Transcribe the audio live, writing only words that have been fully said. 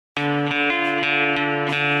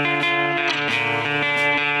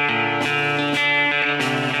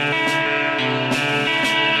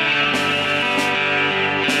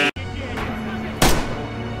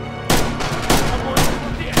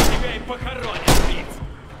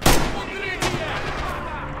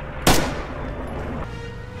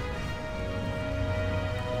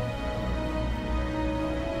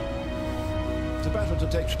The battle to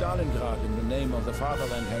take Stalingrad in the name of the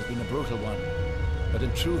fatherland has been a brutal one. But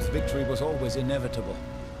in truth, victory was always inevitable.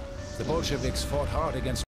 The Bolsheviks fought hard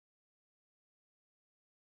against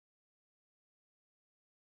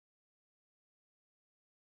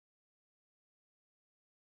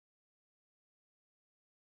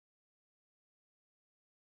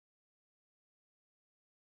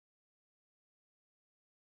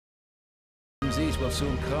these will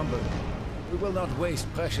soon crumble. We will not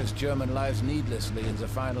waste precious German lives needlessly in the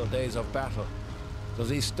final days of battle. So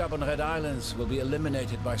these stubborn Red Islands will be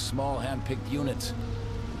eliminated by small hand-picked units.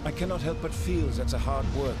 I cannot help but feel that the hard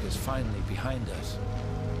work is finally behind us.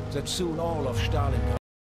 That soon all of Stalingrad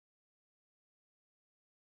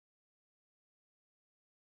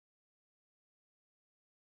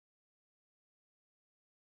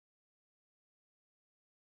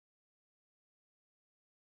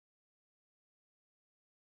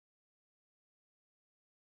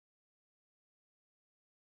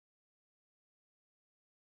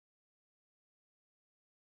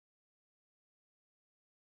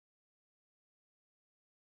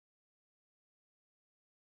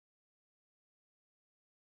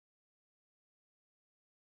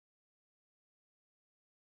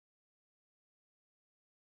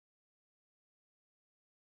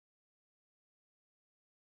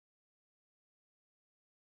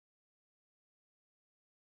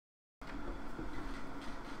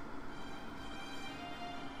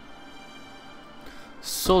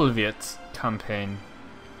Soviet campaign.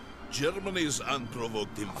 Germany's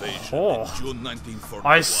unprovoked invasion Oh. in June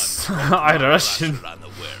 1941 I Russian.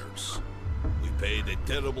 unawares. We paid a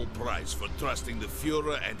terrible price for trusting the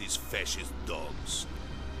Führer and his fascist dogs.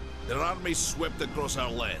 Their armies swept across our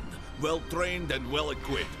land, well-trained and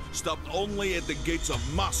well-equipped, stopped only at the gates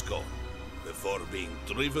of Moscow before being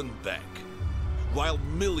driven back. While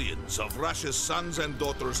millions of Russia's sons and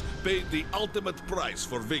daughters paid the ultimate price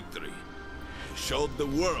for victory. Showed the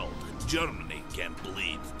world Germany can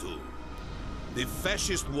bleed too. The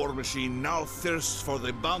fascist war machine now thirsts for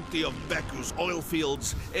the bounty of Baku's oil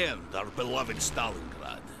fields and our beloved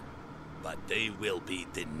Stalingrad. But they will be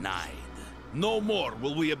denied. No more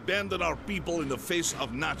will we abandon our people in the face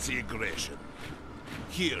of Nazi aggression.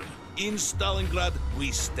 Here, in Stalingrad,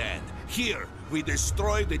 we stand. Here, we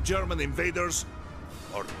destroy the German invaders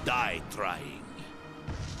or die trying.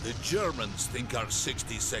 The Germans think our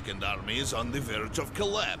 62nd Army is on the verge of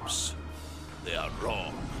collapse. They are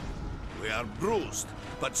wrong. We are bruised,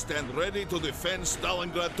 but stand ready to defend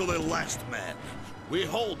Stalingrad to the last man. We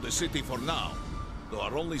hold the city for now, though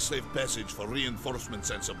our only safe passage for reinforcements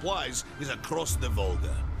and supplies is across the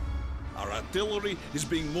Volga. Our artillery is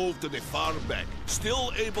being moved to the far back,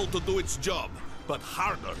 still able to do its job, but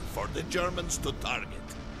harder for the Germans to target.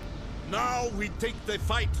 Now we take the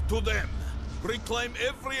fight to them. Reclaim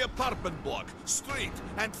every apartment block, street,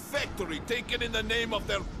 and factory taken in the name of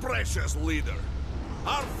their precious leader.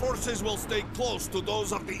 Our forces will stay close to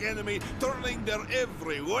those of the enemy, turning their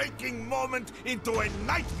every waking moment into a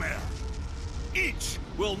nightmare. Each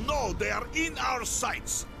will know they are in our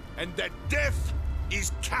sights, and that death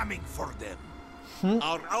is coming for them.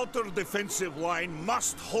 Our outer defensive line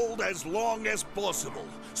must hold as long as possible,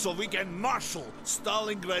 so we can marshal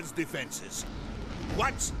Stalingrad's defenses.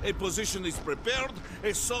 Once a position is prepared,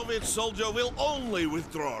 a Soviet soldier will only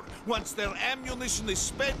withdraw. Once their ammunition is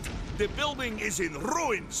spent, the building is in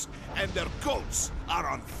ruins, and their coats are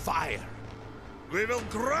on fire. We will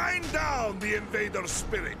grind down the invader's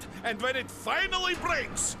spirit, and when it finally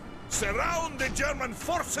breaks, surround the German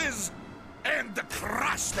forces and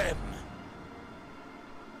crush them.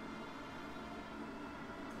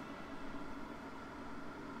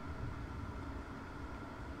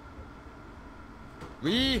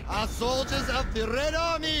 We are soldiers of the Red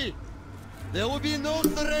Army! There will be no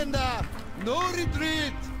surrender, no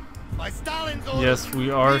retreat! By Stalin's orders, Yes, we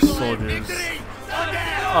are will have soldiers victory!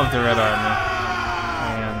 of the Red Army.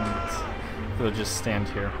 And we'll just stand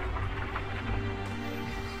here.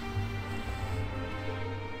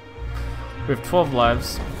 We have 12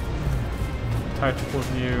 lives. Tactical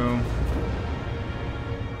view.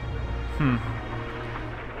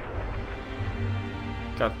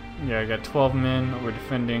 I got 12 men. We're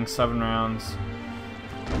defending 7 rounds.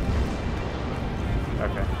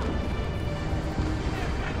 Okay.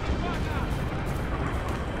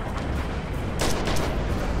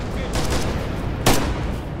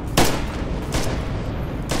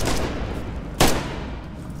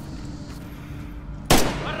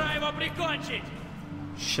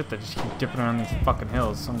 Shit, they just keep dipping around these fucking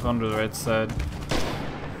hills. I'm going to the right side.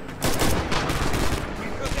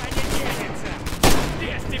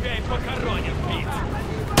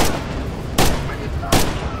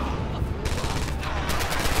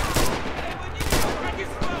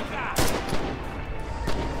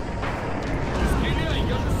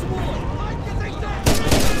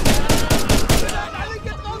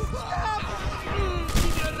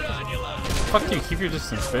 Fuck you, keep your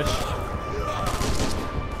distance, bitch.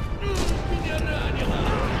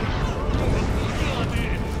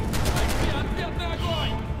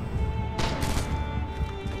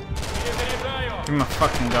 Give him a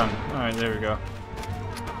fucking gun. Alright, there we go.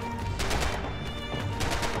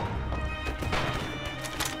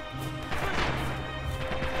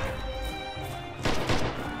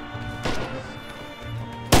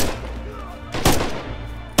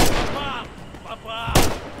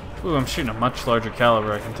 Ooh, I'm shooting a much larger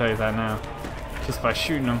caliber, I can tell you that now. Just by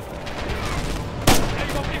shooting them.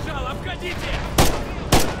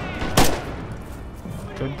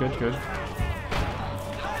 Good, good, good.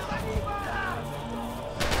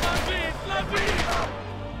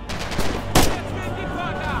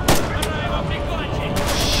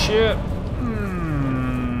 Shit.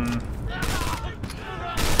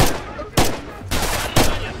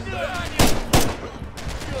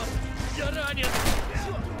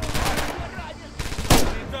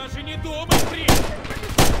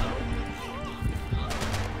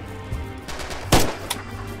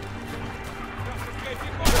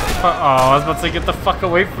 Oh, I was about to say, get the fuck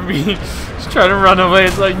away from me. Just trying to run away.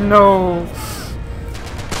 It's like, no.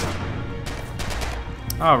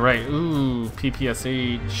 Alright, ooh,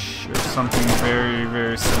 PPSH or something very,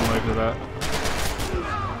 very similar to that.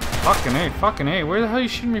 Fucking A. Where the hell are you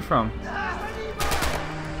shooting me from?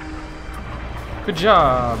 Good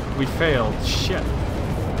job. We failed. Shit.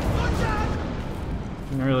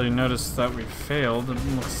 Didn't really notice that we failed. It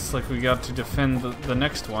looks like we got to defend the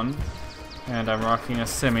next one. And I'm rocking a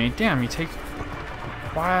semi. Damn, you take...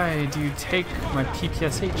 Why do you take my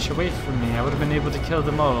PPSH away from me? I would have been able to kill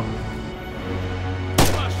them all.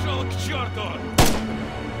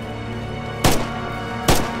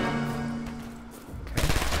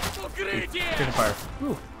 Okay. Take a fire.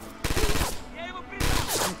 Ooh.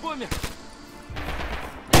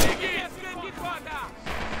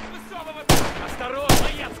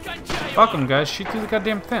 Fuck them, guys. Shoot through the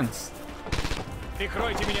goddamn fence.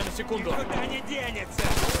 Прикройте меня на секунду. Никуда не денется.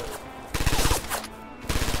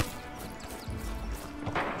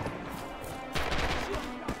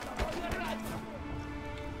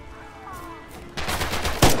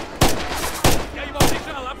 Я его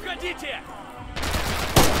прижал, обходите.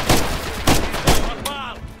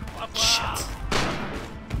 Попал. Shit.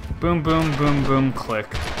 Boom, boom, boom, boom, click.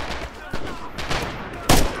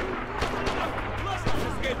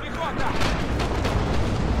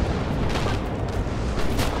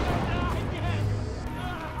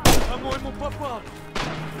 По-моему, попал.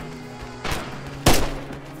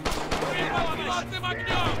 Плотным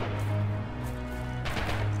огнем.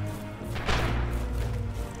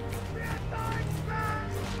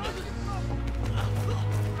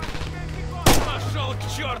 Пошел к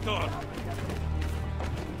черту.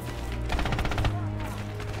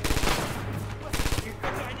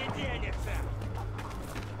 Никуда не денется.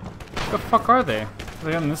 The fuck are they? Are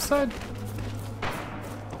they on this side?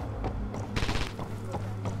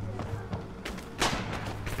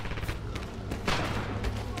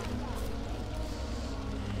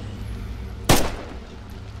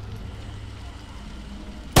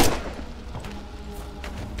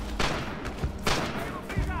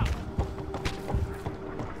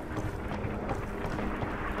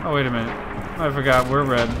 Oh, wait a minute. I forgot. We're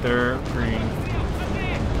red. They're green.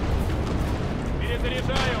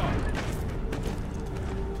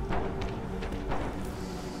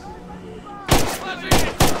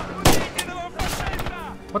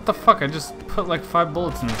 What the fuck? I just put like 5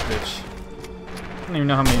 bullets in this bitch. I don't even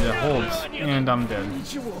know how many that holds. And I'm dead.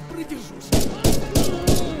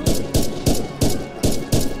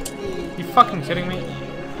 You fucking kidding me?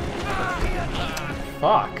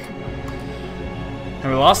 Fuck. And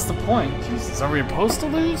we lost the point. Jesus, are we supposed to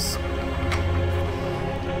lose?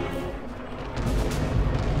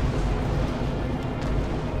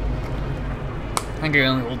 I think I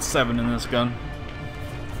only hold 7 in this gun.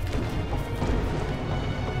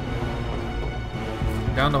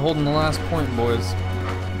 Down to holding the last point, boys.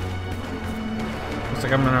 Looks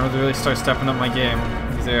like I'm gonna really start stepping up my game.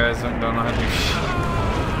 These guys don't know how to do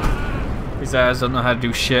shit. These guys don't know how to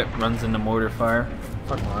do shit. Runs into mortar fire.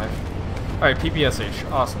 Fuck my life. Alright,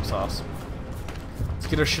 PPSH. Awesome sauce. Let's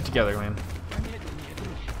get our shit together, man.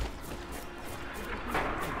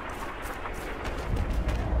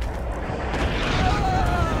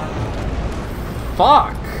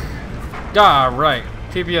 Fuck! Ah, right.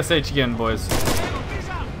 PPSH again, boys.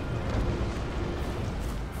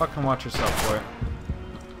 Fucking watch yourself, boy.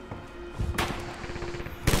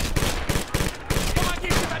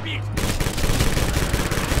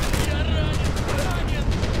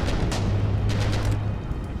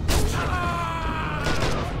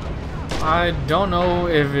 I don't know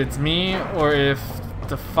if it's me or if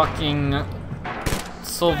the fucking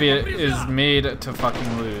Soviet is made to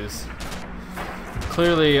fucking lose.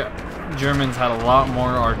 Clearly, Germans had a lot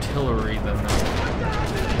more artillery than them.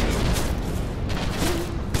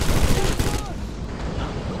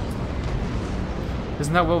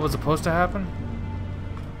 Isn't that what was supposed to happen?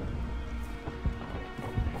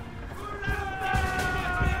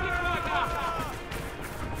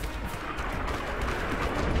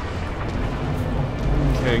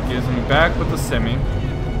 Okay, gives me back with the semi.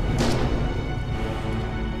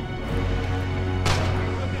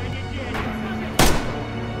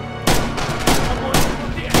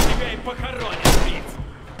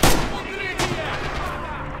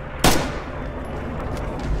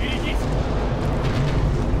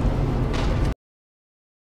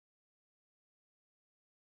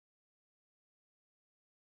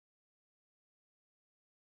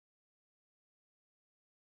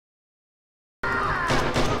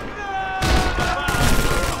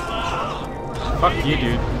 Fuck you,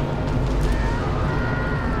 dude.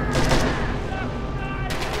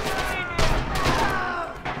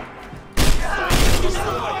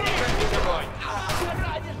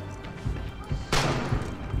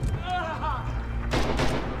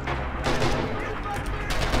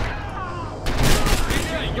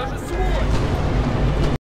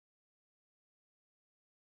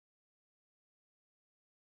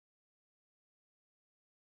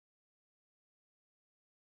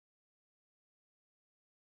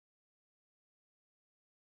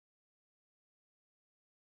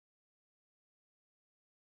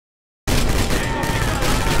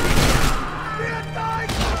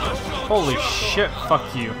 Holy shit, fuck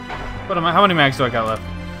you. What am I? How many mags do I got left?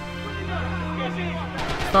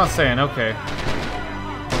 It's not saying, okay.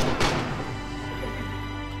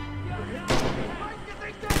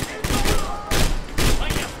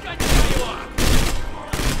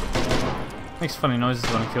 Makes funny noises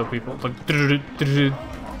when I kill people. It's like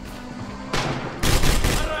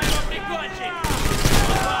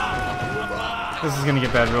this is gonna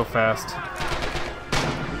get bad real fast.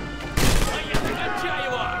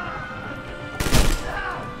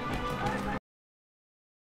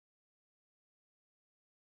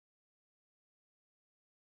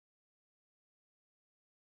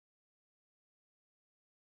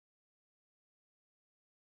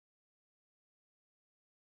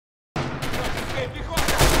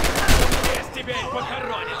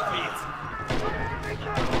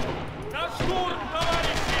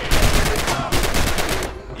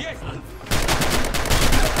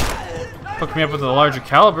 Hook me up with a larger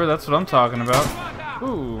caliber, that's what I'm talking about.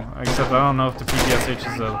 Ooh, except I don't know if the PPSH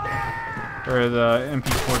is or the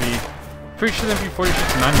MP40. Pretty sure the MP40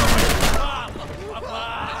 shoots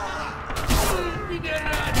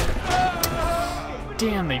 9mm.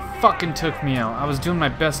 Damn, they fucking took me out. I was doing my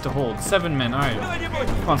best to hold. 7 men, alright.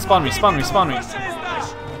 Come on, spawn me, spawn me, spawn me.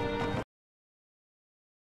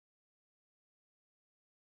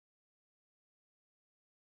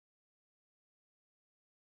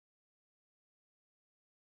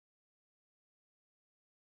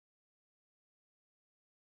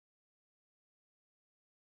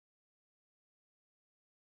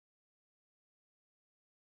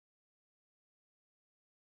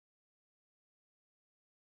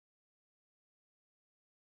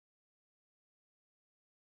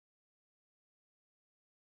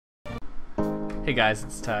 Hey guys,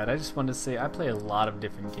 it's Todd. I just wanted to say I play a lot of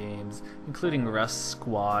different games, including Rust,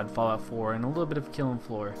 Squad, Fallout 4, and a little bit of Kill and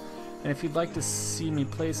Floor. And if you'd like to see me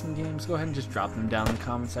play some games, go ahead and just drop them down in the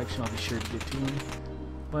comment section. I'll be sure to get to them.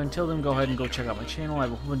 But until then, go ahead and go check out my channel. I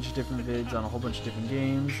have a whole bunch of different vids on a whole bunch of different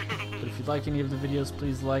games. But if you'd like any of the videos,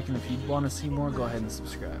 please like, and if you want to see more, go ahead and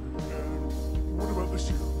subscribe. What about the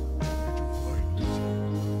ship?